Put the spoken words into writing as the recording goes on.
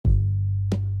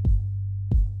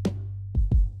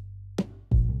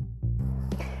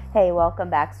Hey, welcome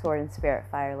back, Sword and Spirit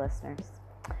Fire listeners.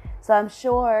 So I'm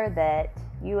sure that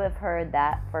you have heard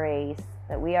that phrase,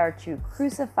 that we are to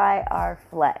crucify our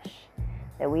flesh,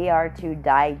 that we are to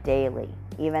die daily,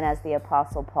 even as the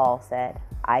Apostle Paul said,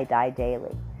 I die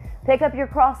daily. Pick up your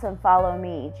cross and follow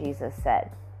me, Jesus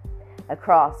said. A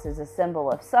cross is a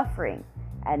symbol of suffering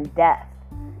and death,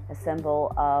 a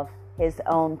symbol of his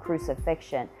own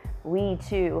crucifixion. We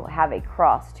too have a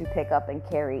cross to pick up and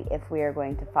carry if we are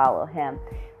going to follow him,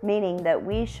 meaning that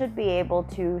we should be able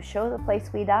to show the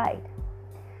place we died.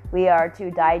 We are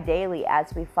to die daily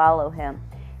as we follow him.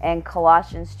 In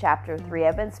Colossians chapter 3,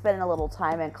 I've been spending a little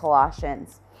time in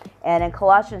Colossians, and in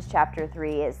Colossians chapter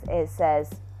 3 it says,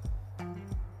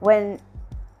 in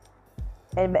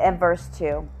verse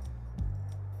 2,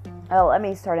 let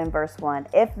me start in verse 1.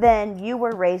 If then you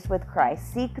were raised with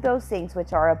Christ, seek those things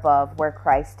which are above, where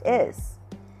Christ is,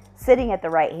 sitting at the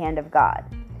right hand of God.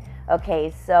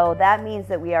 Okay, so that means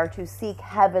that we are to seek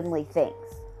heavenly things.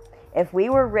 If we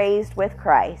were raised with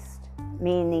Christ,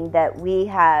 meaning that we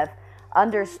have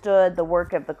understood the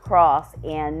work of the cross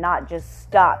and not just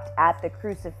stopped at the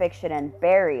crucifixion and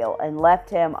burial and left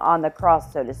him on the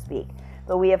cross, so to speak,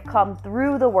 but we have come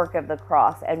through the work of the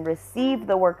cross and received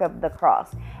the work of the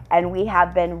cross, and we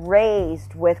have been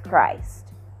raised with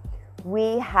Christ.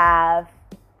 We have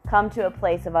come to a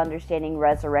place of understanding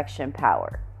resurrection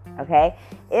power. Okay?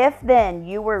 If then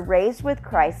you were raised with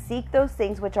Christ, seek those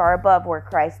things which are above, where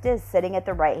Christ is, sitting at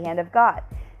the right hand of God.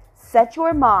 Set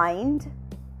your mind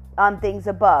on things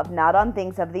above, not on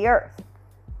things of the earth.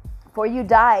 For you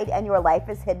died, and your life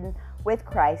is hidden with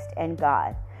Christ in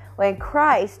God. When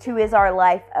Christ, who is our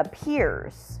life,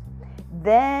 appears,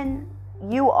 then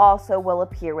you also will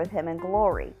appear with him in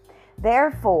glory.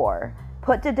 Therefore,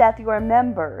 put to death your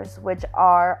members which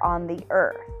are on the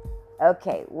earth.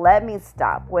 Okay, let me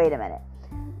stop. Wait a minute.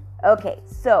 Okay,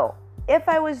 so if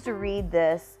I was to read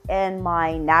this in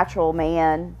my natural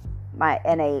man,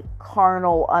 in a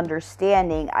carnal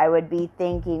understanding, I would be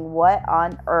thinking, what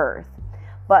on earth?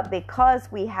 But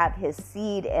because we have his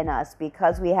seed in us,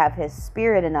 because we have his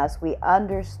spirit in us, we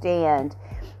understand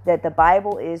that the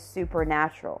Bible is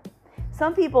supernatural.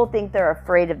 Some people think they're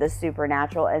afraid of the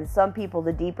supernatural, and some people,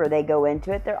 the deeper they go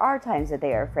into it, there are times that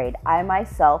they are afraid. I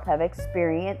myself have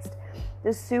experienced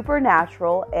the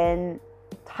supernatural and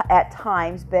at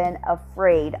times been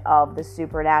afraid of the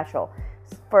supernatural.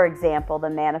 For example, the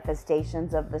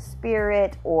manifestations of the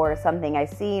Spirit, or something I've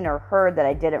seen or heard that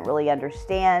I didn't really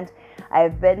understand.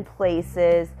 I've been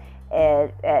places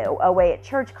away at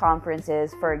church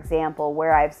conferences, for example,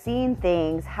 where I've seen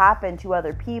things happen to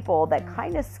other people that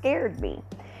kind of scared me.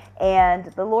 And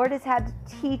the Lord has had to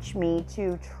teach me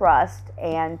to trust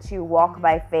and to walk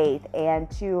by faith and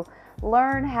to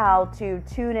learn how to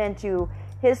tune into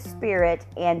his Spirit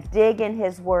and dig in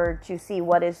his word to see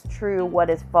what is true, what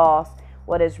is false,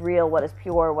 what is real, what is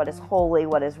pure, what is holy,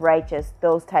 what is righteous,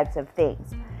 those types of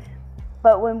things.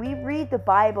 But when we read the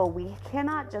Bible, we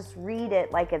cannot just read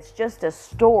it like it's just a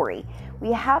story.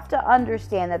 We have to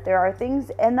understand that there are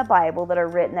things in the Bible that are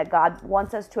written that God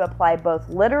wants us to apply both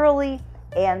literally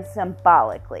and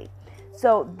symbolically.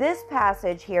 So this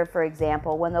passage here, for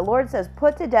example, when the Lord says,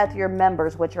 put to death your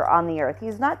members which are on the earth,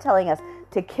 he's not telling us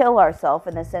to kill ourselves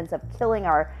in the sense of killing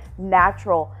our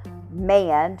natural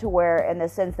man, to where in the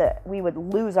sense that we would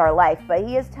lose our life, but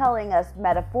he is telling us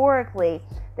metaphorically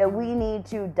that we need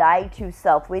to die to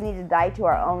self. We need to die to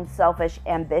our own selfish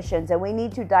ambitions, and we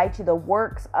need to die to the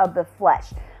works of the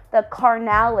flesh, the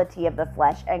carnality of the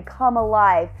flesh, and come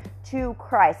alive to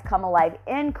Christ, come alive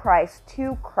in Christ,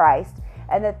 to Christ,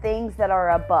 and the things that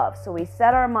are above. So we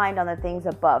set our mind on the things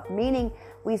above, meaning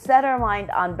we set our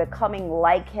mind on becoming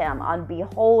like him, on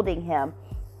beholding him,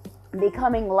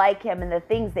 becoming like him in the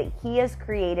things that he has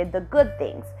created, the good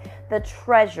things, the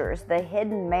treasures, the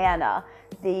hidden manna,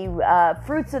 the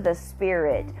fruits of the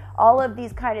Spirit. All of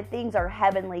these kind of things are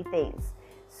heavenly things.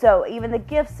 So even the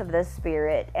gifts of the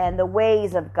Spirit and the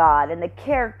ways of God and the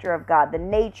character of God, the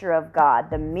nature of God,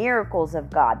 the miracles of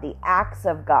God, the acts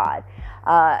of God,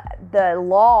 the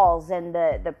laws and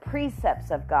the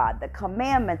precepts of God, the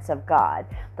commandments of God,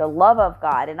 the love of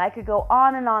God, and I could go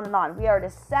on and on and on. We are to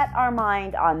set our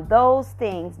mind on those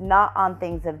things, not on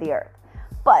things of the earth.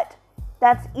 But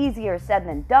that's easier said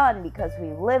than done, because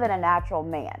we live in a natural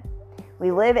man. We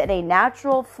live in a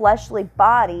natural fleshly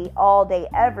body all day,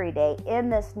 every day, in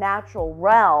this natural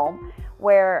realm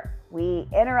where we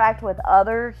interact with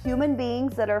other human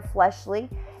beings that are fleshly,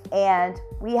 and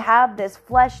we have this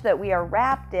flesh that we are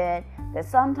wrapped in that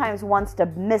sometimes wants to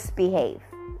misbehave.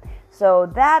 So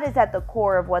that is at the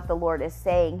core of what the Lord is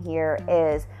saying here,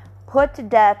 is put to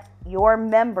death your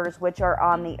members which are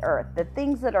on the earth, the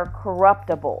things that are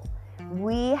corruptible,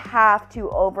 we have to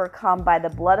overcome by the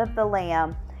blood of the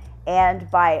Lamb and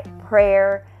by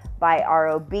prayer, by our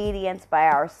obedience, by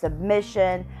our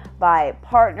submission, by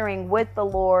partnering with the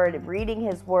Lord, reading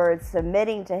His Word,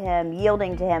 submitting to Him,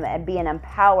 yielding to Him, and being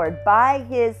empowered by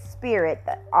His Spirit,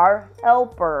 our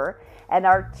helper and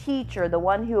our teacher, the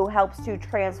one who helps to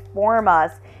transform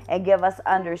us and give us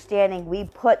understanding. We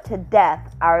put to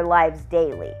death our lives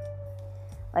daily.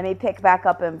 Let me pick back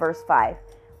up in verse 5.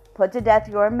 Put to death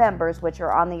your members which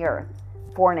are on the earth: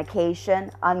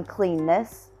 fornication,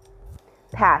 uncleanness,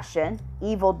 passion,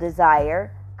 evil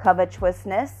desire,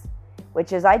 covetousness,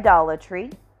 which is idolatry.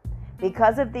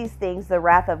 Because of these things, the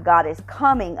wrath of God is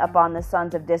coming upon the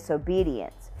sons of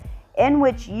disobedience, in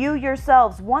which you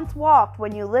yourselves once walked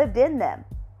when you lived in them.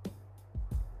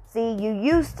 See, you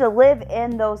used to live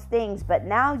in those things, but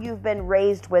now you've been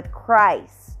raised with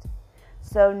Christ.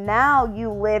 So now you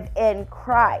live in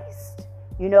Christ.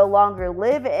 You no longer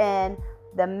live in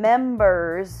the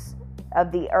members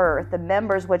of the earth, the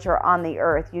members which are on the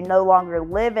earth. You no longer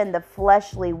live in the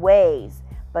fleshly ways,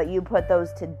 but you put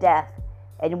those to death.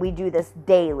 And we do this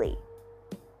daily.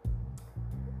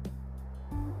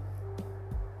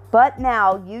 But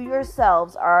now you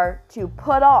yourselves are to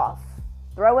put off,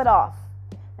 throw it off.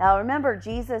 Now remember,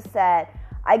 Jesus said,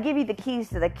 I give you the keys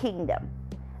to the kingdom.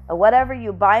 And whatever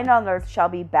you bind on earth shall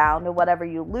be bound, and whatever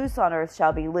you loose on earth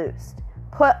shall be loosed.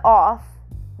 Put off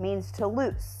means to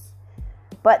loose.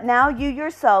 But now you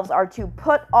yourselves are to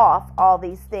put off all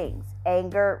these things: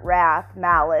 anger, wrath,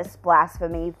 malice,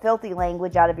 blasphemy, filthy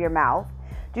language out of your mouth.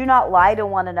 Do not lie to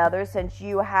one another, since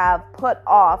you have put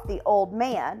off the old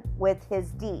man with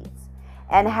his deeds,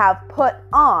 and have put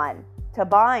on. To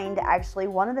bind, actually,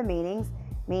 one of the meanings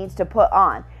means to put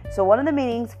on. So one of the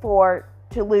meanings for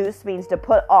to loose means to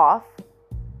put off,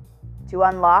 to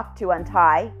unlock, to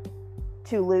untie,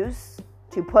 to loose,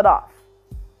 to put off.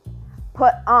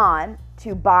 Put on,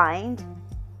 to bind,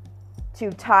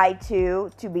 to tie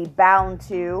to be bound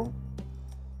to.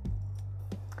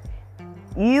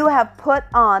 You have put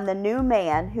on the new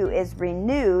man, who is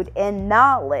renewed in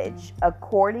knowledge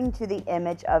according to the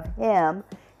image of Him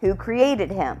who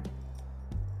created him.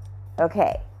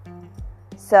 Okay,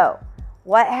 so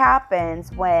what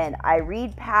happens when I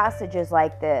read passages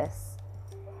like this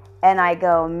and I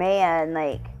go, man,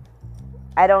 like,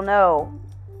 I don't know.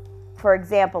 For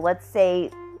example, let's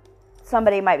say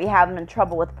somebody might be having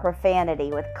trouble with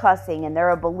profanity, with cussing, and they're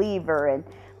a believer and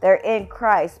they're in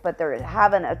Christ, but they're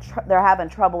having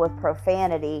trouble with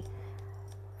profanity,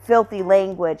 filthy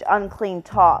language, unclean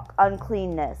talk,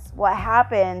 uncleanness. What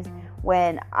happens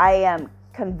when I am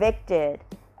convicted,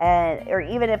 or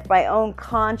even if my own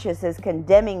conscience is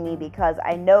condemning me because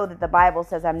I know that the Bible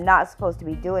says I'm not supposed to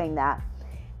be doing that?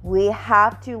 We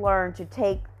have to learn to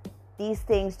take these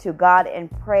things to God in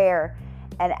prayer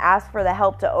and ask for the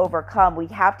help to overcome. We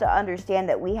have to understand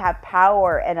that we have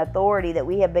power and authority, that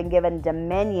we have been given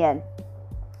dominion,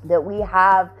 that we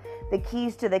have the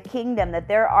keys to the kingdom, that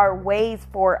there are ways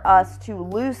for us to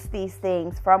loose these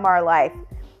things from our life.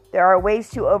 There are ways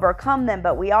to overcome them,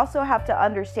 but we also have to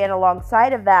understand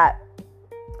alongside of that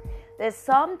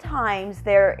sometimes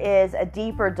there is a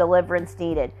deeper deliverance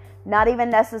needed, not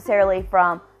even necessarily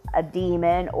from a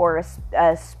demon or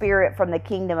a spirit from the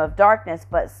kingdom of darkness,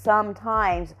 but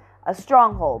sometimes a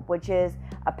stronghold, which is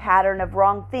a pattern of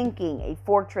wrong thinking, a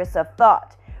fortress of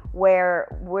thought, where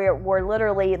we're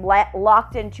literally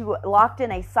locked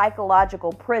in a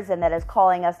psychological prison that is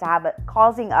causing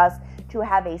us to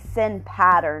have a sin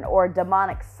pattern or a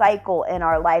demonic cycle in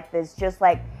our life. That's just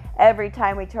like every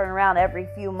time we turn around, every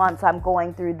few months, I'm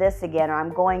going through this again, or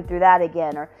I'm going through that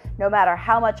again, or no matter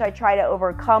how much I try to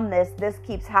overcome this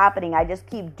keeps happening. I just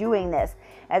keep doing this.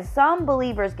 And some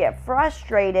believers get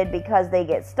frustrated because they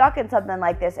get stuck in something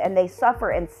like this, and they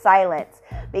suffer in silence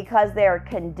because they are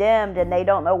condemned and they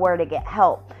don't know where to get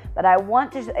help. But I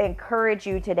want to encourage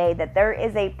you today that there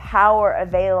is a power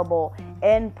available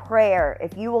in prayer.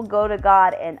 If you will go to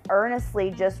God and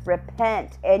earnestly just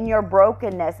repent in your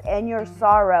brokenness and your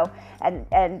sorrow,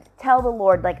 and tell the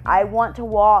Lord, like, I want to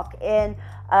walk in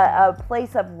a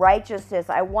place of righteousness.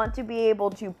 I want to be able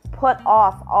to put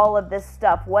off all of this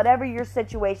stuff, whatever your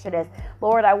situation is.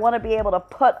 Lord, I want to be able to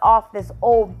put off this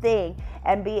old thing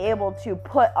and be able to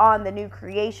put on the new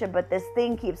creation, but this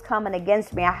thing keeps coming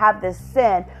against me. I have this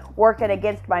sin working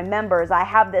against my members. I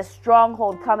have this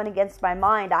stronghold coming against my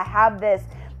mind. I have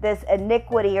this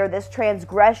iniquity or this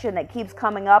transgression that keeps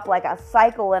coming up like a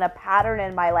cycle and a pattern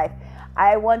in my life.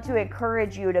 I want to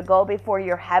encourage you to go before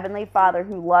your Heavenly Father,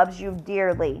 who loves you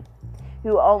dearly,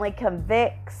 who only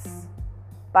convicts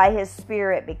by His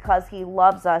Spirit, because He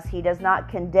loves us. He does not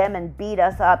condemn and beat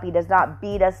us up. He does not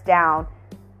beat us down.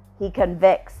 He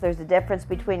convicts. There's a difference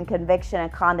between conviction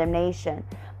and condemnation.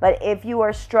 But if you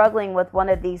are struggling with one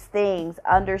of these things,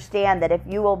 understand that if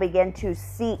you will begin to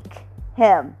seek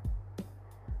Him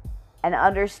and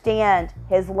understand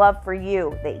His love for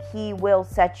you, that He will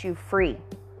set you free.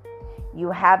 You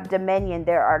have dominion.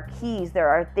 There are keys. There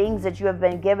are things that you have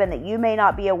been given that you may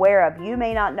not be aware of. You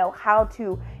may not know how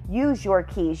to use your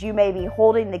keys. You may be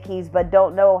holding the keys but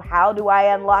don't know, how do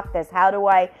I unlock this? How do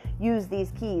I use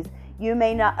these keys? You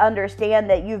may not understand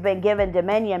that you've been given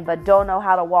dominion but don't know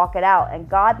how to walk it out. And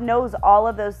God knows all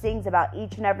of those things about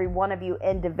each and every one of you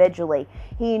individually.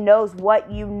 He knows what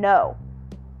you know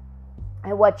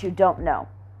and what you don't know.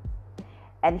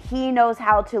 And He knows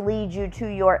how to lead you to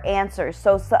your answers.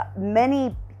 So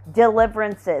many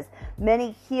deliverances,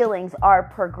 many healings are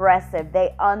progressive.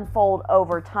 They unfold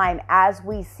over time as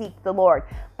we seek the Lord.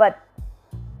 But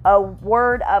a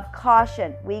word of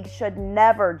caution, we should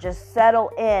never just settle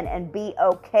in and be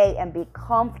okay and be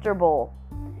comfortable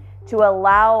to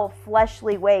allow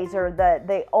fleshly ways or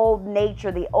the old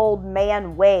nature, the old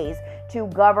man ways to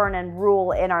govern and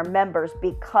rule in our members,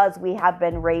 because we have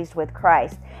been raised with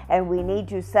Christ and we need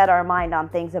to set our mind on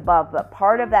things above. But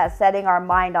part of that setting our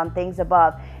mind on things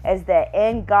above is that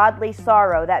in godly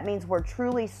sorrow, that means we're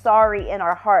truly sorry in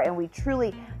our heart and we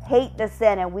truly hate the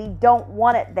sin and we don't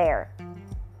want it there.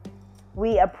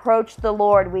 We approach the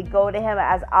Lord, we go to Him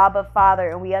as Abba Father,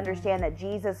 and we understand that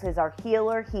Jesus is our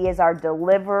healer, He is our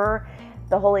deliverer,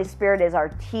 the Holy Spirit is our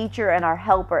teacher and our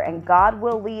helper, and God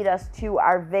will lead us to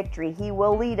our victory. He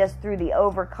will lead us through the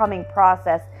overcoming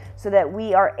process so that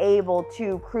we are able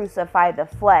to crucify the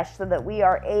flesh, so that we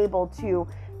are able to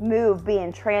move,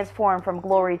 being transformed from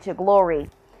glory to glory.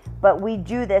 But we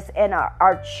do this in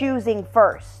our choosing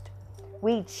first.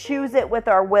 We choose it with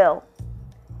our will.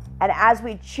 And as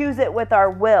we choose it with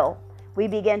our will, we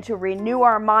begin to renew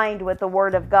our mind with the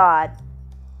Word of God.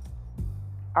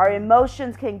 Our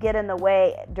emotions can get in the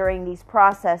way during these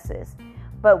processes,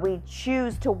 but we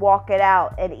choose to walk it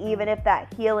out. And even if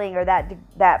that healing or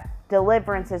that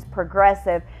deliverance is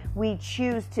progressive, we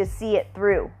choose to see it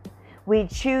through. We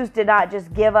choose to not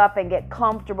just give up and get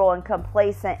comfortable and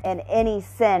complacent in any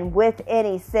sin, with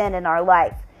any sin in our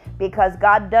life, because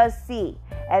God does see.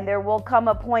 And there will come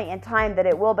a point in time that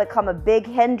it will become a big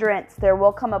hindrance. There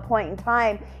will come a point in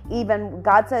time, even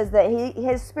God says that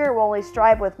His Spirit will only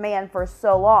strive with man for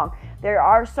so long. There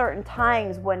are certain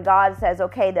times when God says,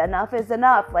 okay, enough is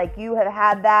enough. Like, you have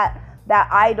had that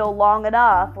idol long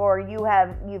enough, or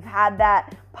you've had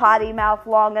that potty mouth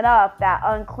long enough, that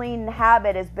unclean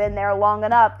habit has been there long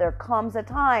enough. There comes a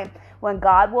time when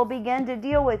God will begin to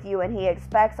deal with you, and He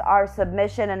expects our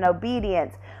submission and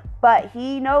obedience. But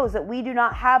He knows that we do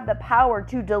not have the power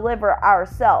to deliver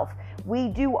ourselves. We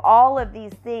do all of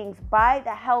these things by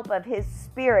the help of His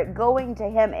Spirit, going to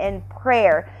Him in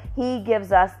prayer. He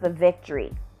gives us the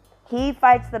victory. He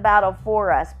fights the battle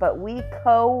for us, but we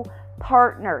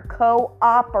co-partner,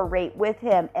 cooperate with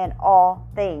Him in all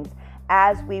things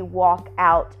as we walk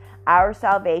out our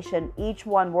salvation, each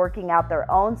one working out their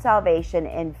own salvation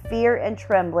in fear and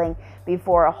trembling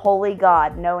before a holy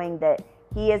God, knowing that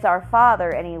He is our Father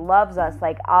and He loves us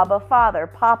like Abba Father,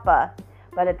 Papa,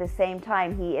 but at the same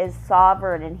time He is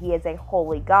sovereign and He is a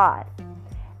holy God.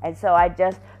 And so I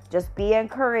just be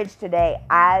encouraged today,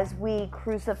 as we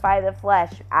crucify the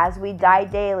flesh, as we die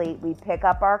daily, we pick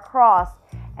up our cross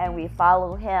and we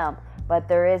follow Him. But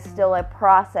there is still a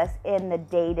process in the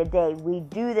day-to-day. We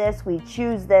do this, we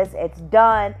choose this, it's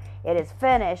done, it is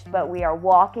finished, but we are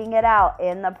walking it out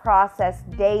in the process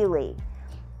daily.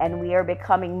 And we are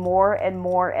becoming more and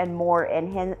more and more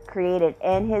created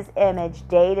in His image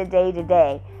day to day to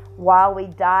day, while we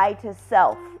die to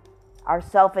self, our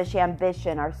selfish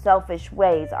ambition, our selfish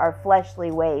ways, our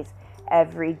fleshly ways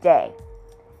every day.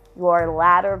 Your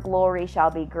latter glory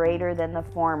shall be greater than the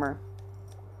former.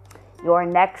 Your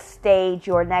next stage,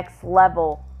 your next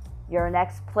level, your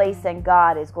next place in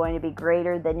God is going to be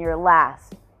greater than your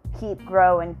last. Keep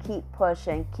growing, keep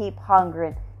pushing, keep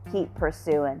hungering, keep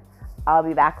pursuing. I'll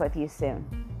be back with you soon.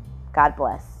 God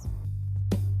bless.